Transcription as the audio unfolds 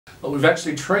but we've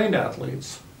actually trained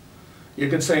athletes. You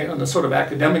could say on the sort of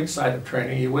academic side of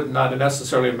training, you would not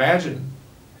necessarily imagine,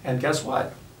 and guess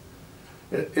what?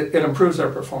 It improves their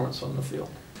performance on the field.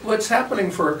 What's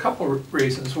happening for a couple of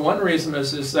reasons. One reason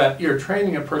is that you're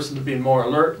training a person to be more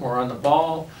alert, more on the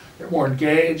ball, they're more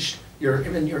engaged, you're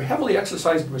heavily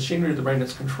exercising machinery of the brain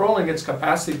that's controlling its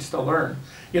capacity to learn.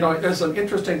 You know, there's an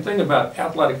interesting thing about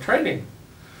athletic training.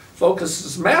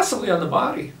 Focuses massively on the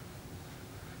body.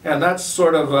 And that's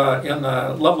sort of in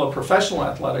the level of professional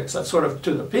athletics, that's sort of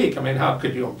to the peak. I mean, how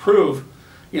could you improve,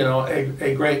 you know,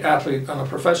 a great athlete on a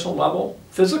professional level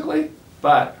physically?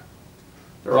 But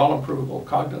they're all improvable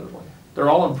cognitively. They're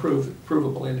all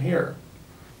improvable in here.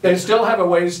 They still have a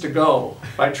ways to go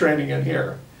by training in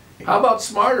here. How about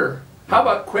smarter? How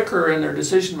about quicker in their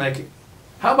decision making?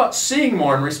 How about seeing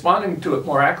more and responding to it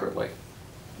more accurately?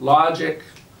 Logic,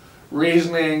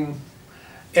 reasoning,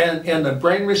 and the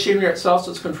brain machinery itself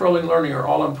that's controlling learning are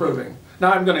all improving.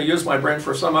 Now I'm going to use my brain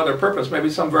for some other purpose, maybe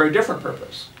some very different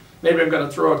purpose. Maybe I'm going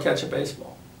to throw or catch a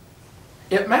baseball.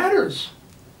 It matters.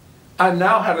 I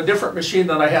now have a different machine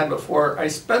than I had before. I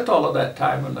spent all of that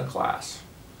time in the class,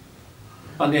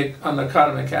 on the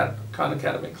Khan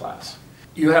Academy class.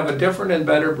 You have a different and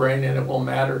better brain, and it will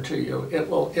matter to you. It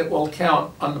will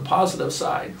count on the positive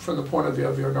side from the point of view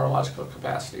of your neurological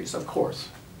capacities, of course.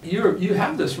 You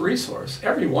have this resource.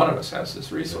 Every one of us has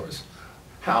this resource.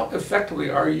 How effectively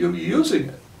are you using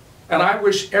it? And I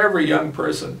wish every young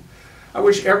person, I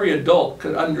wish every adult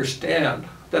could understand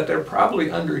that they're probably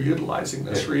underutilizing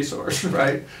this resource,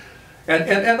 right?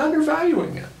 And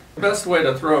undervaluing it. The best way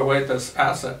to throw away this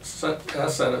asset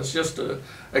is just to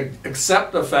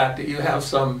accept the fact that you have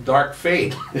some dark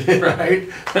fate, right?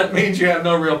 That means you have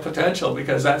no real potential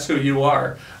because that's who you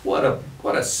are. What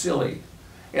a silly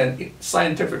and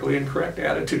scientifically incorrect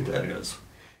attitude that is.